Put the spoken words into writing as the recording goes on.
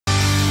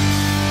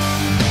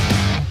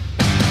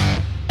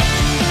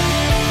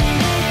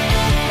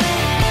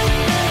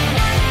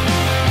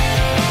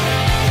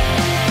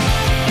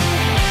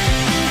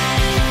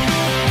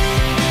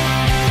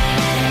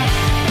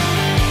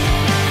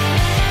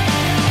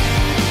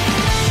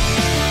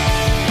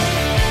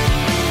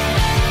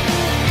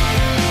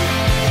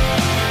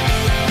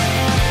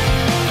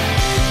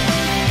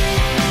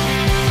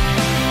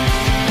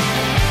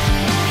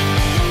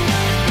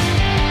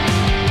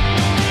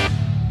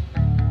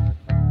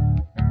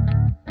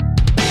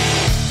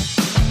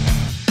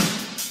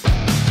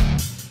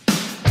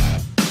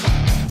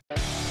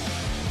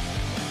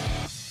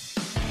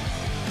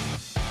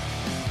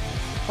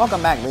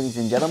Welcome back, ladies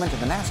and gentlemen, to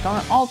the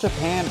NASCAR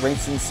All-Japan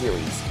Racing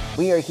Series.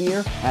 We are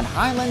here at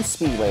Highland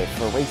Speedway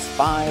for Race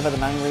 5 of the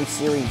 9-race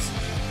series.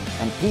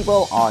 And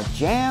people are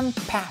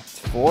jam-packed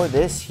for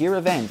this here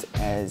event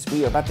as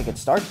we are about to get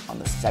started on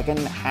the second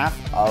half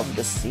of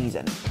the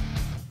season.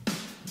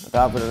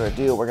 Without further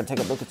ado, we're going to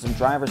take a look at some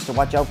drivers to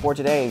watch out for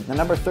today. The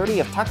number 30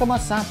 of Takuma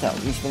Sato.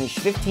 He's finished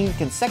 15th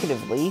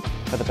consecutively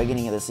for the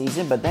beginning of the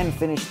season, but then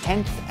finished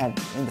 10th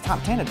in the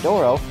top 10 at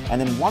Doro, and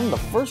then won the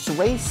first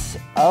race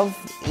of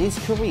his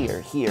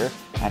career here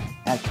at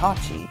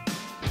Keiichi,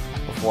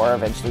 before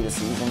eventually the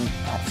season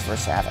at its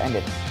first half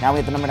ended. Now we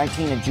have the number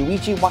 19 of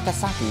Juichi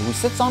Wakisaka, who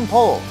sits on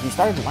pole. He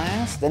started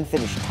last, then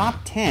finished top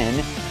 10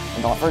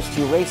 in the first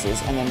two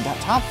races, and then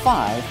top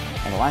 5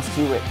 in the last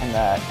two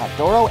at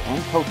Doro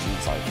and Kochi.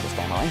 Sorry for the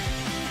stammering.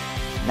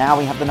 Now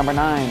we have the number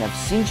 9 of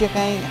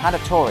Shigeaki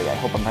Hattori. I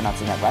hope I'm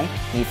pronouncing that right.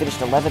 He finished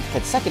 11th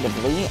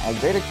consecutively at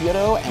Greater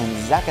Kyoto and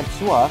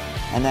Zakatsuwa,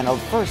 and then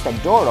first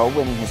at Doro,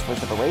 winning his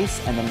first ever race,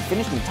 and then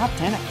finished in the top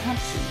 10 at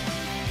Keiichi,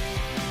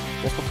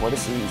 just before the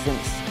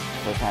season's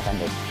first half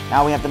ended.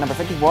 Now we have the number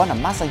 51 of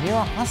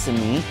Masahiro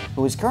Hasumi,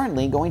 who is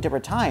currently going to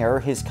retire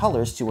his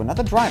colors to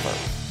another driver.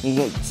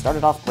 He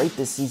started off great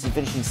this season,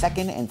 finishing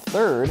 2nd and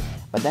 3rd,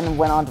 but then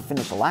went on to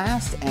finish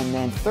last and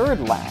then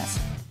 3rd last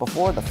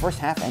before the first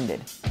half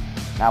ended.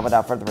 Now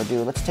without further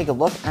ado, let's take a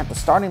look at the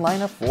starting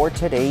lineup for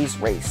today's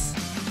race.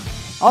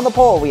 On the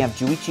pole, we have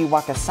Juichi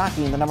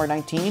Wakisaka in the number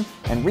 19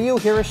 and Ryo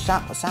Hirakawa,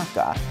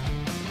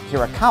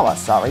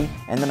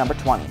 in the number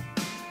 20.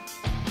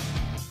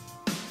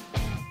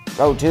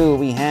 Row 2,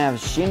 we have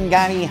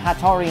Shigeaki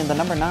Hattori in the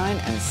number 9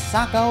 and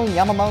Sako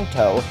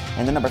Yamamoto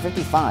in the number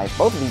 55.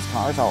 Both of these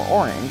cars are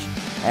orange,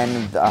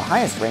 and the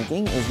highest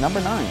ranking is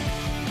number 9.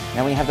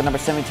 Now we have the number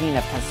 17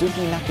 of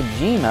Kazuki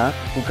Nakajima,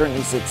 who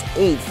currently sits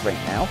 8th right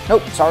now.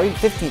 Nope, sorry,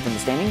 15th in the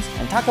standings.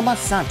 And Takuma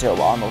Sato,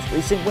 our most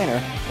recent winner,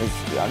 is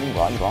running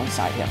right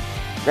alongside him.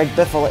 Greg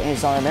Bifle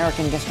is our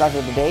American guest driver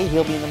of the day.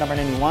 He'll be in the number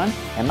 91.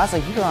 And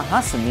Masahiro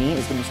Hasumi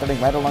is going to be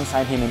starting right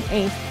alongside him in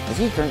 8th, as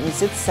he currently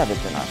sits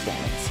 7th in our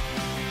standings.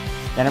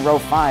 Then in row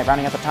 5,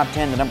 rounding out the top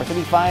 10, the number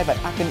 35 at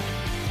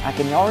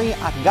Akinori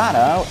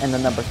Ogata, and the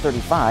number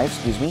 35,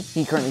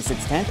 he currently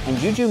sits 10th, and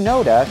Juju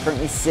Noda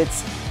currently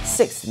sits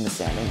 6th in the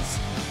standings.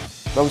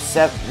 Row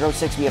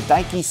 6, we have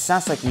Daiki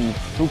Sasaki,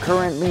 who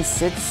currently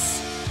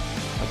sits,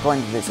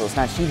 according to this list,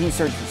 now he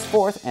sits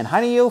 4th, and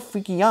Hideo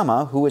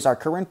Fukuyama, who is our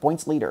current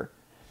points leader.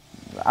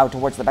 Out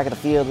towards the back of the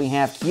field, we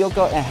have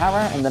Keiko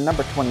Ihara in the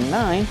number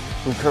 29,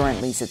 who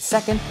currently sits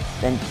 2nd.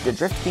 Then the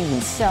Drift King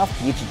himself,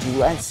 Keiichi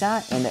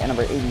Tsuchiya, in the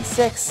number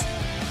 86,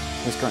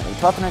 is currently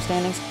 12th in our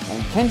standings.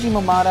 And Kenji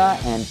Momota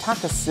and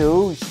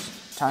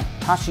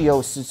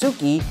Toshio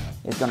Suzuki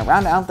is going to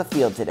round out the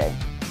field today.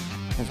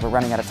 Since we're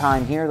running out of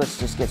time here, let's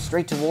just get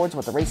straight towards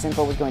what the race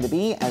info is going to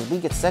be as we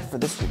get set for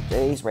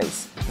today's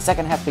race. The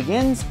second half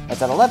begins.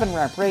 It's an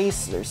 11-lap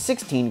race. There's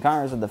 16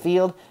 cars in the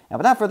field. And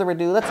without further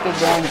ado, let's get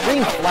going.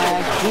 Green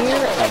flag here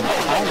at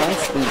Highland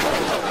Speedway.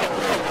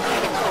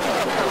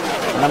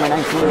 Number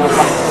 19, doing a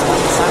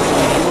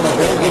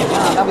very good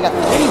job. Now we got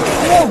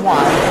 3-4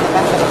 wide in the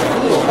back of the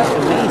field. That's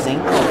amazing.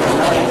 Number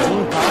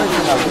 19 cars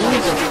in the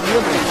lead of the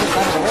field and just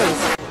out of the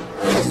race.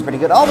 This is pretty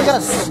good. Oh, we got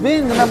a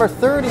spin. The number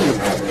 30,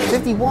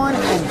 51,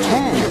 and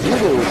 10.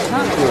 Juju,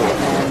 Taku,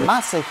 and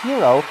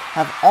Masahiro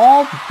have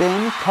all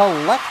been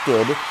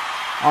collected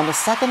on the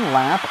second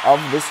lap of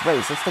this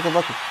race. Let's take a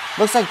look.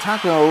 Looks like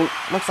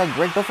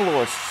Greg Bifle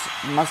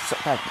must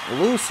have got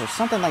loose or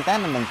something like that,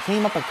 and then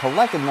came up and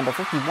collected number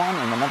 51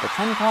 and the number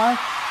 10 car.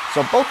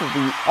 So all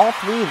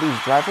three of these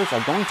drivers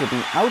are going to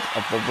be out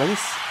of the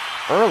race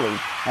early.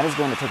 That is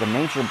going to take a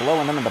major blow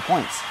on them in the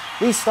points.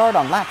 We start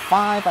on lap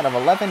 5 out of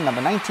 11,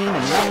 number 19 and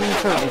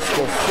 9 currently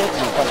still sit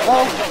in the front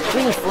row.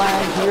 Green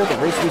flag here, the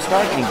race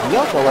restart, and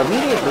Kyoko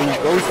immediately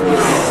goes to the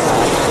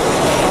inside,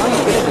 trying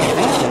to get an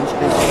advantage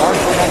as the cars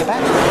go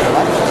back.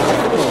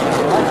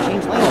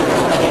 Change lane.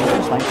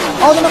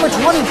 Oh, the number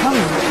 20 comes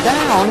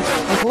down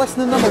and collects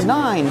the number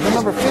 9. The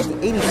number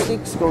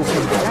 86 goes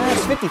in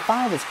fast.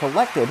 55 is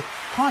collected.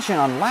 Caution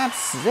on lap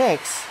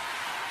 6.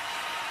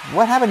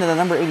 What happened to the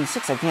number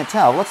 86? I can't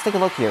tell. Let's take a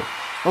look here.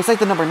 Looks like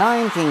the number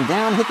 9 came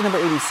down, hit the number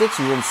 86,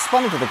 who then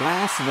spun into the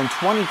grass, and then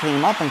 20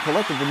 came up and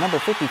collected the number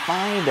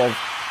 55 of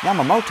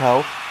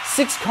Yamamoto.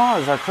 6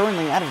 cars are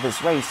currently out of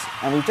this race,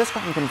 and we've just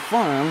gotten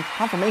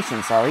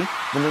confirmation, that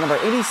the number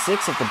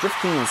 86 of the Drift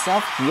King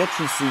himself,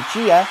 Keiichi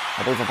Tsuchiya,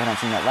 I believe I'm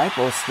pronouncing that right,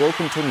 will still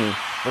continue.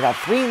 We've got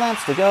 3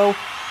 laps to go.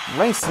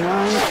 Race 9,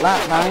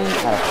 lap 9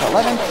 out of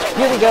 11.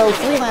 Here we go,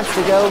 3 laps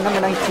to go. Number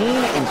 19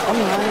 and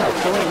 29 are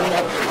currently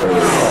at 30.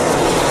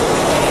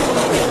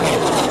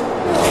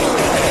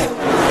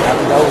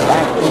 Go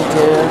back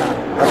into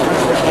the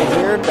first right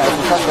here.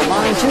 Across the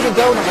line. 2 to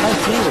go. Number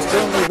 19 is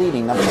currently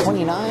leading. Number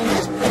 29,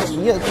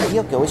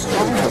 Kyoko is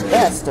trying her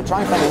best to try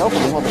and find an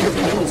opening while the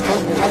 15 is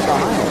currently right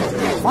behind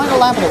her. Final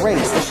lap of the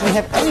race. Does she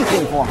have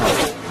anything for her?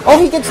 Oh,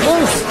 he gets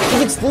loose. He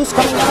gets loose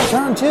coming out of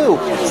turn 2.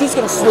 She's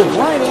going to slip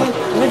right in,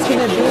 and it's going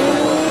to be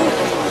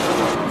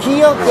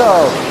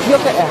Keiko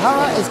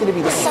Ihara is going to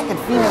be the second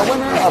female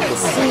winner of the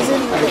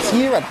season. It's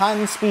here at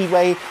Highland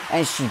Speedway,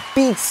 and she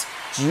beats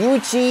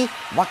Juichi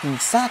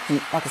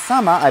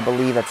Wakisaka, I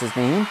believe that's his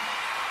name,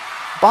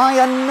 by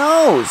a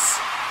nose.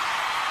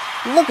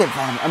 Look at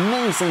that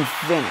amazing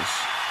finish.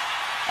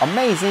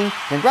 Amazing.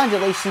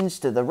 Congratulations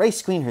to the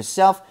race queen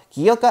herself,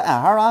 Keiko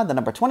Ihara, the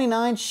number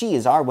 29. She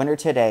is our winner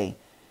today.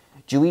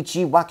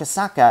 Juichi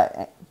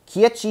Wakisaka,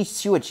 Keiichi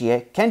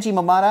Tsuchiya, Kenji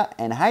Momota,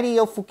 and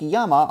Hideo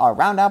Fukuyama are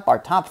round up our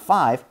top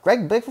 5.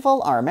 Greg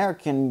Bifle, our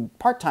American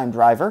part-time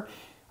driver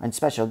and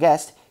special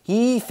guest,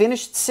 he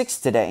finished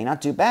 6th today.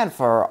 Not too bad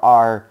for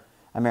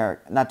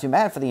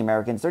the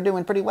Americans. They're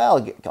doing pretty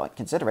well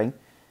considering.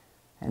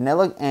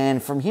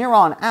 And from here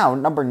on out,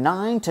 number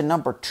 9 to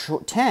number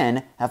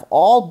 10 have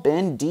all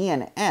been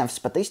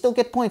DNFs, but they still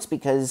get points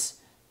because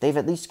they've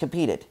at least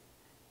competed.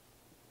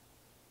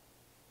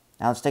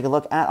 Now let's take a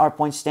look at our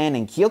point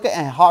standing. Keiko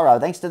Ihara,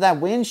 thanks to that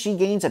win, she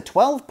gains a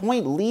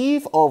 12-point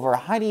lead over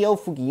Hideo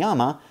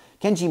Fukuyama.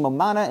 Kenji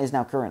Momota is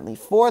now currently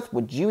 4th,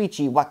 with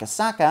Juichi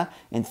Wakisaka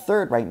in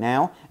 3rd right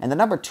now. And the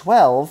number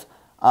 12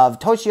 of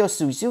Toshio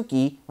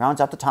Suzuki rounds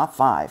up the top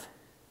 5.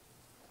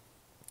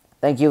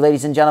 Thank you,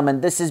 ladies and gentlemen.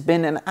 This has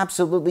been an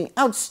absolutely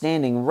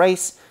outstanding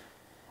race.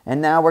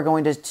 And now we're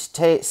going to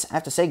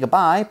have to say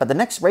goodbye, but the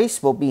next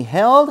race will be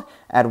held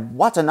at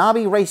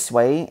Watanabe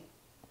Raceway.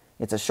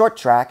 It's a short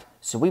track,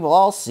 so we will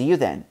all see you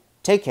then.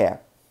 Take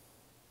care.